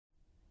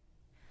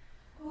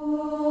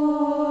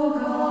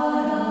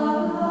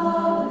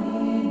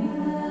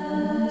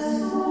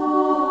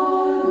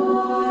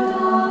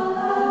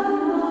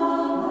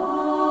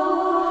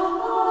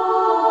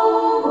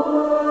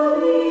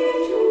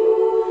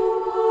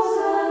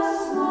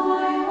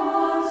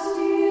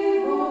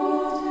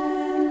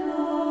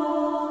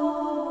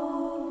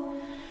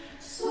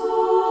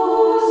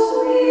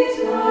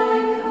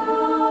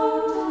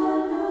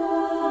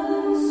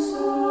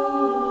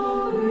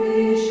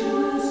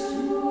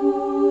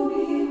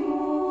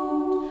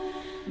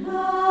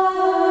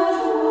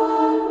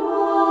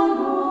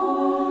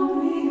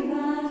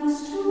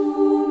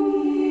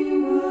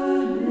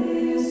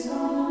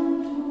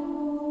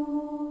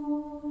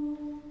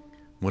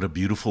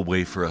beautiful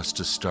way for us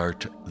to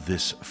start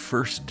this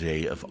first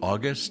day of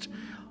August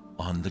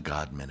on the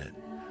God Minute.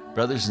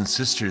 Brothers and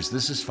sisters,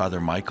 this is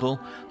Father Michael,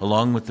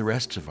 along with the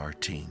rest of our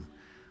team,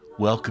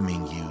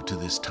 welcoming you to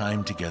this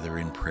time together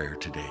in prayer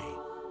today.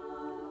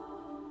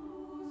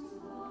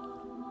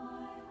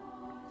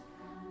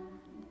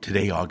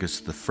 Today,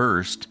 August the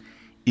 1st,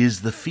 is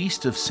the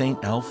feast of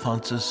St.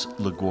 Alphonsus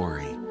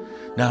Liguori.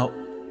 Now,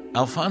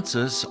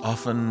 Alphonsus,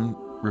 often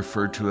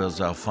referred to as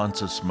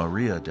Alphonsus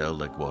Maria del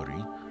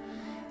Liguori,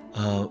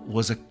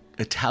 was an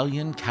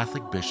Italian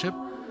Catholic bishop,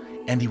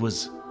 and he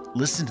was,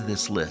 listen to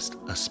this list,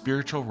 a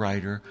spiritual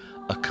writer,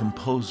 a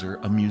composer,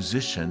 a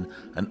musician,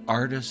 an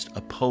artist,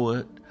 a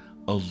poet,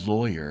 a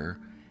lawyer,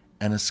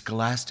 and a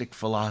scholastic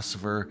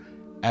philosopher,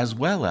 as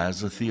well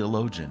as a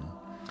theologian.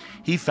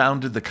 He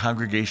founded the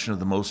Congregation of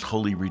the Most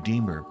Holy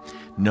Redeemer,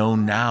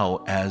 known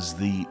now as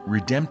the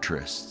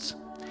Redemptorists.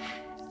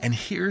 And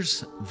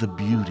here's the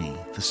beauty.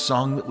 The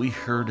song that we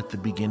heard at the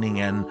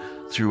beginning and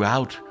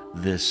throughout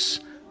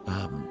this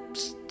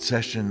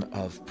session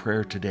of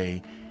prayer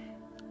today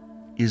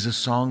is a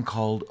song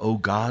called O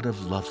God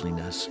of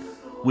Loveliness,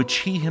 which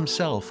he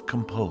himself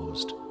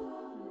composed.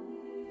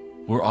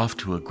 We're off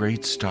to a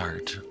great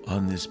start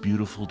on this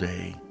beautiful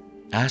day,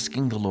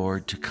 asking the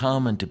Lord to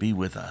come and to be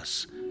with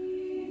us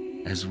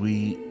as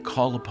we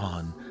call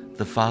upon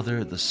the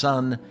Father, the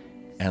Son,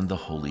 and the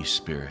Holy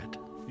Spirit.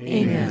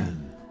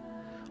 Amen.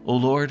 O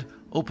Lord,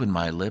 open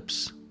my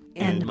lips,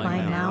 and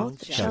my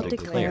mouth shall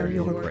declare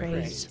your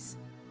praise.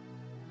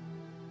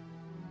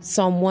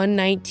 Psalm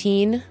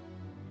 119,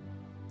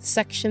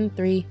 Section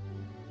 3,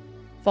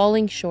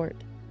 Falling Short.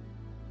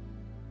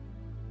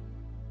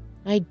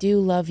 I do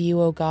love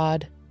you, O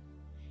God,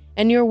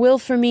 and your will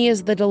for me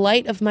is the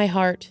delight of my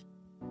heart.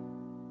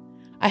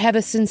 I have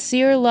a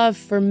sincere love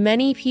for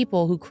many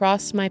people who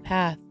cross my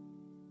path,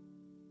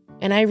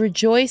 and I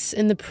rejoice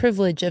in the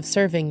privilege of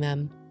serving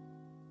them.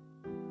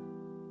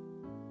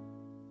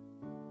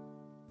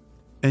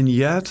 And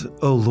yet,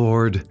 O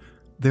Lord,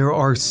 there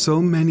are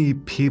so many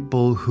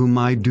people whom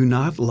I do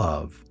not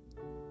love.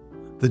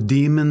 The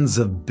demons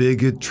of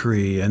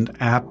bigotry and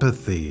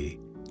apathy,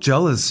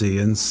 jealousy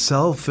and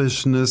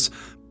selfishness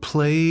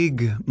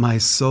plague my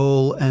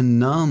soul and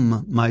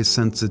numb my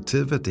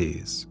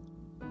sensitivities.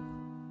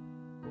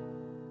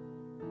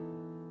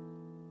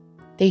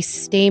 They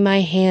stay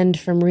my hand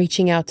from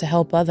reaching out to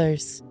help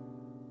others.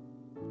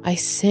 I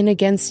sin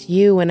against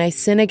you and I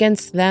sin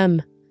against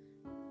them,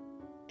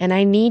 and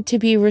I need to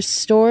be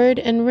restored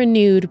and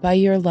renewed by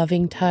your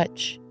loving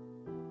touch.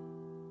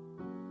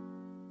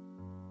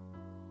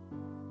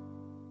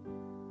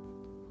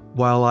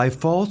 While I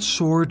fall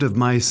short of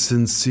my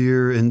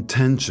sincere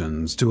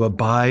intentions to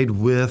abide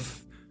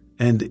with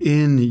and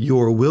in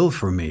your will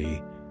for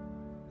me,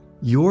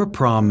 your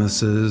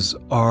promises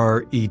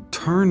are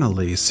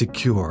eternally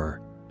secure,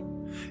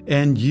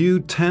 and you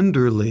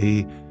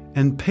tenderly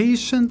and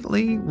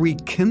patiently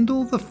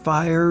rekindle the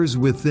fires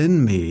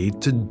within me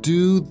to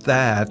do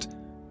that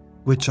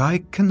which I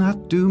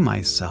cannot do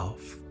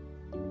myself.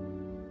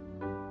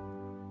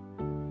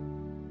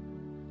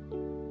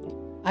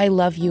 I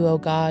love you, O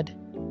God,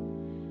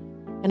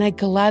 and I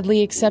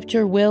gladly accept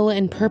your will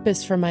and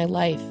purpose for my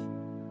life.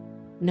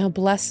 Now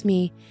bless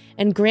me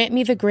and grant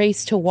me the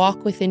grace to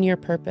walk within your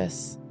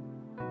purpose.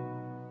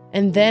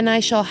 And then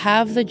I shall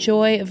have the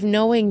joy of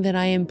knowing that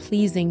I am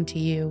pleasing to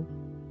you.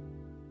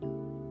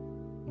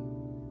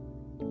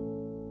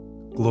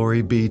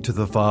 Glory be to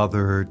the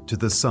Father, to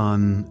the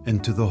Son,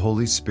 and to the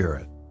Holy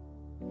Spirit.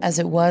 As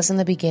it was in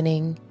the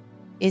beginning,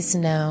 is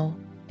now,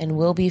 and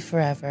will be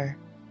forever.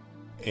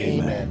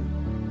 Amen.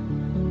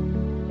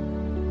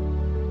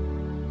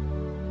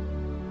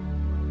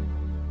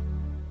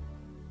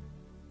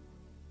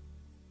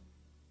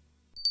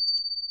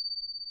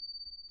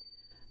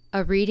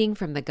 A reading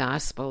from the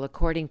Gospel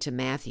according to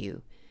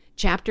Matthew,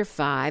 chapter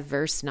 5,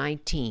 verse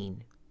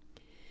 19.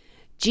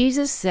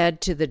 Jesus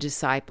said to the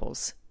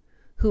disciples,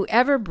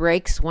 "Whoever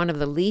breaks one of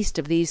the least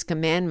of these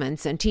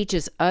commandments and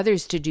teaches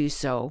others to do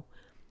so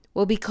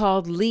will be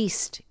called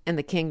least in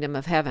the kingdom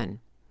of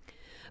heaven.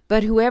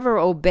 But whoever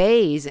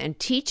obeys and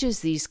teaches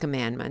these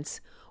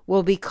commandments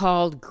will be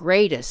called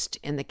greatest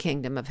in the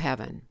kingdom of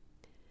heaven."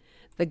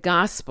 The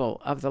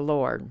Gospel of the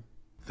Lord.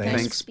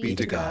 Thanks be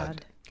to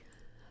God.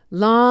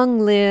 Long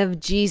live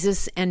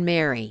Jesus and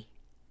Mary.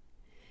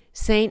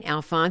 St.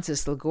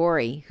 Alphonsus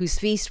Liguori, whose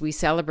feast we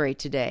celebrate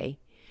today,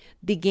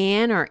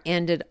 began or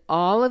ended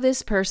all of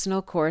his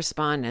personal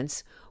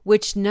correspondence,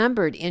 which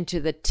numbered into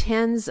the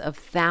tens of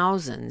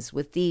thousands,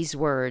 with these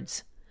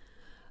words,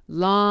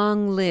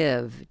 "Long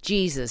live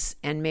Jesus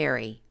and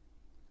Mary."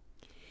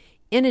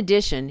 In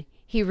addition,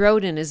 he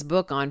wrote in his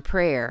book on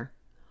prayer,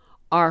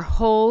 "Our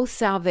whole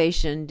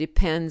salvation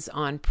depends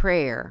on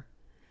prayer.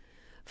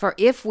 For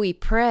if we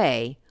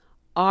pray,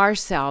 our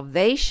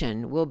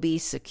salvation will be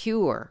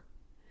secure."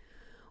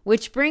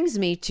 Which brings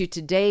me to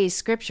today's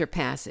scripture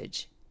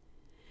passage.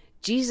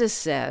 Jesus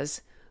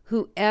says,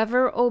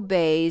 "Whoever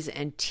obeys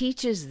and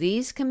teaches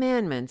these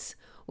commandments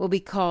will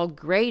be called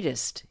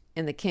greatest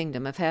in the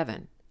kingdom of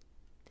heaven."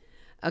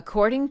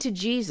 According to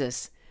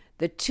Jesus,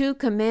 The 2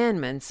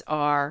 commandments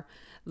are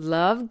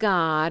love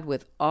God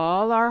with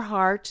all our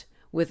heart,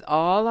 with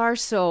all our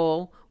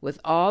soul, with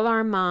all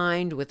our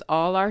mind, with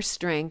all our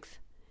strength,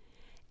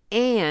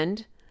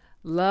 and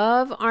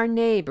love our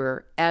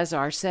neighbor as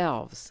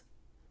ourselves.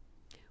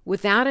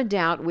 Without a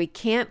doubt, we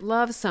can't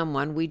love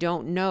someone we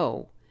don't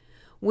know,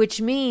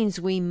 which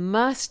means we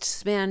must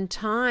spend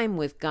time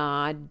with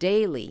God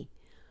daily,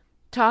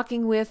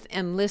 talking with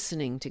and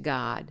listening to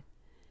God.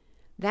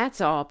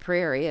 That's all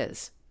prayer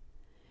is.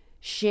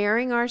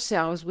 Sharing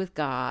ourselves with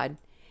God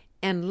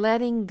and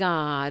letting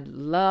God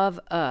love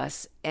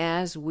us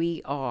as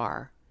we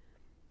are.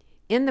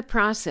 In the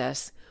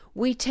process,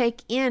 we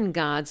take in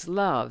God's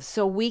love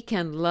so we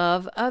can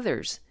love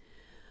others.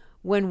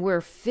 When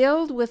we're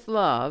filled with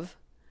love,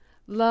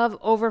 love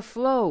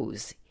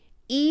overflows,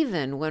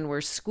 even when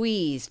we're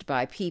squeezed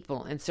by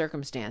people and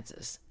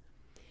circumstances.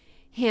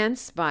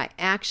 Hence, by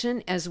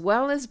action as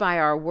well as by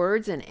our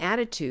words and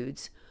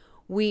attitudes,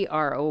 we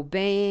are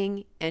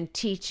obeying and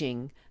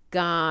teaching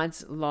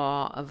God's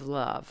law of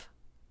love.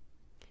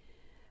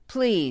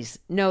 Please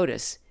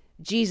notice,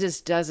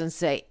 Jesus doesn't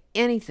say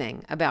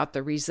anything about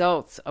the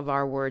results of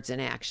our words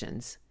and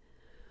actions.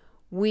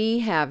 We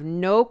have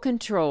no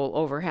control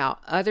over how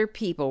other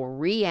people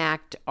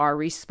react or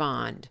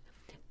respond,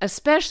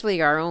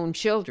 especially our own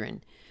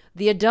children,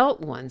 the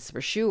adult ones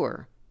for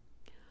sure.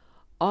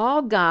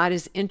 All God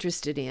is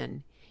interested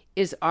in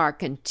is our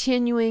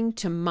continuing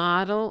to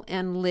model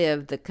and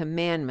live the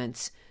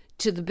commandments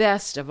to the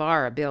best of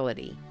our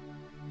ability.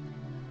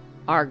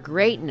 Our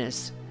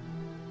greatness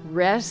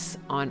rests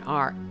on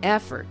our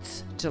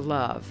efforts to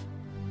love.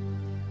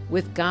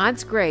 With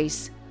God's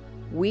grace,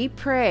 we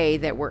pray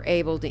that we're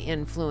able to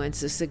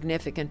influence the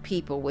significant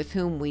people with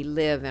whom we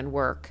live and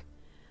work.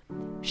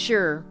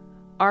 Sure,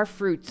 our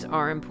fruits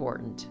are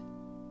important.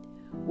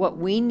 What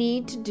we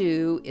need to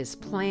do is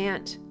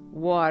plant,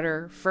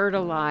 water,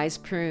 fertilize,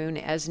 prune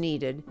as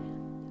needed,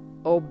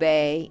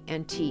 obey,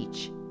 and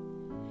teach.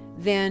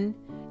 Then,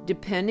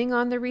 depending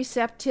on the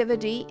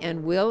receptivity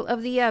and will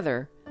of the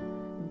other,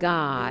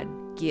 God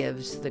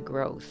gives the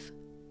growth.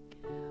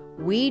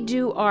 We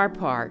do our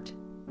part.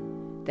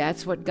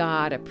 That's what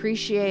God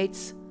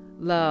appreciates,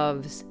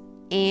 loves,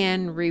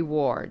 and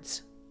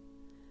rewards.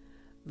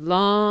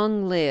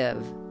 Long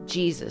live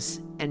Jesus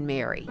and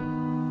Mary.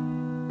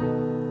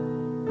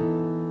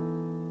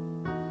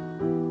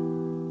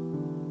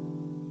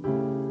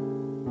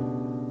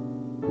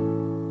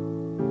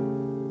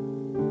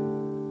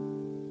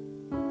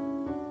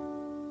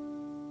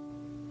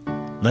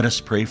 Let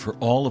us pray for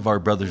all of our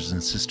brothers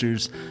and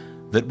sisters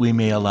that we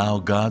may allow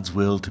God's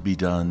will to be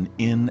done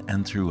in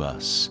and through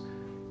us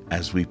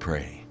as we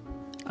pray.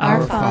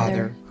 Our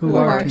Father, who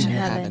art in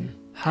heaven,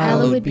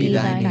 hallowed be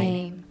thy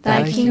name.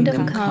 Thy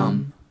kingdom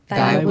come,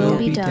 thy will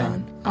be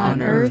done,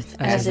 on earth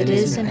as it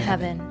is in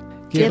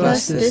heaven. Give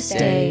us this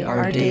day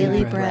our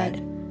daily bread,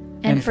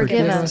 and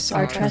forgive us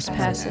our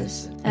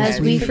trespasses, as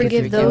we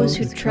forgive those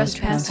who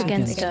trespass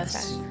against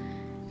us.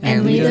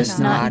 And lead us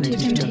not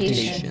into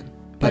temptation,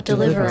 but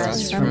deliver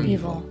us from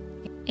evil.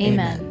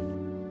 Amen.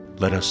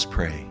 Let us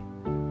pray.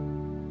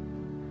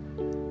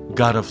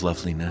 God of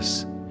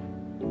loveliness,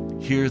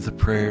 hear the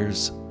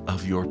prayers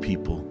of your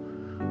people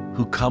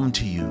who come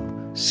to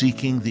you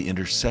seeking the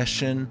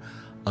intercession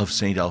of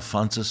St.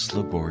 Alphonsus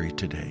Liguori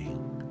today.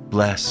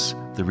 Bless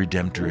the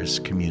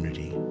Redemptorist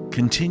community.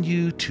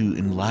 Continue to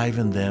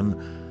enliven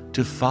them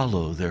to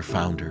follow their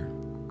founder.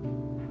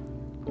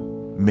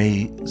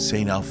 May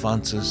St.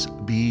 Alphonsus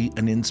be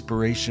an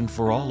inspiration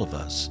for all of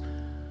us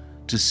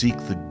to seek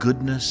the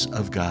goodness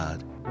of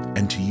God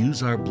and to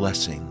use our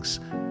blessings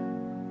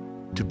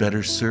to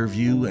better serve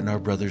you and our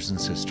brothers and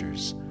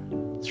sisters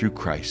through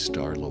Christ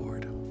our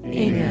Lord.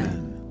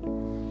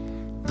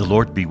 Amen. The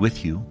Lord be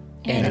with you.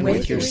 And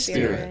with your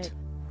spirit.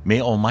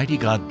 May Almighty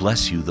God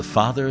bless you, the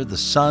Father, the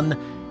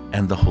Son,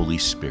 and the Holy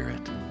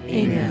Spirit.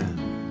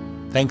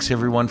 Amen. Thanks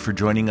everyone for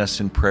joining us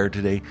in prayer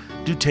today.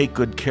 Do take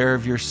good care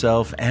of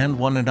yourself and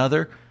one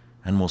another,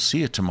 and we'll see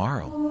you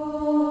tomorrow.